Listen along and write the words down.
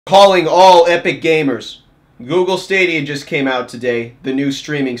Calling all Epic gamers. Google Stadia just came out today, the new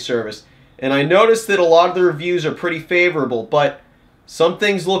streaming service. And I noticed that a lot of the reviews are pretty favorable, but some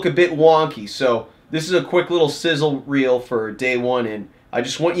things look a bit wonky. So this is a quick little sizzle reel for day one, and I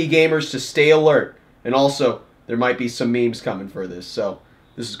just want you gamers to stay alert. And also, there might be some memes coming for this, so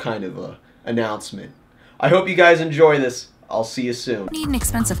this is kind of an announcement. I hope you guys enjoy this. I'll see you soon. Need an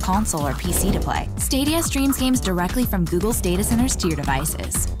expensive console or PC to play. Stadia streams games directly from Google's data centers to your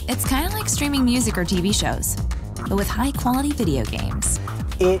devices. It's kind of like streaming music or TV shows, but with high-quality video games.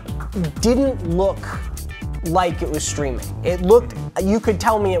 It didn't look like it was streaming. It looked, you could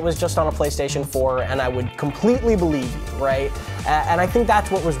tell me it was just on a PlayStation 4 and I would completely believe you, right? And I think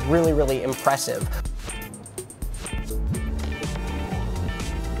that's what was really, really impressive.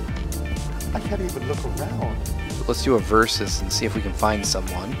 I can't even look around. Let's do a versus and see if we can find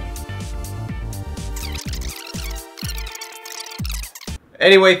someone.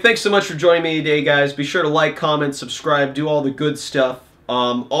 Anyway, thanks so much for joining me today, guys. Be sure to like, comment, subscribe, do all the good stuff.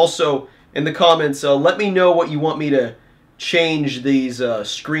 Also, in the comments, let me know what you want me to change these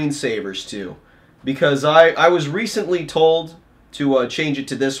screensavers to. Because I was recently told to change it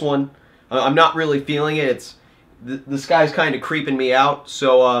to this one. I'm not really feeling it. This guy's kind of creeping me out.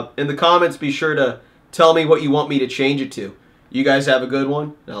 So in the comments, be sure to tell me what you want me to change it to. You guys have a good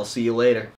one, and I'll see you later.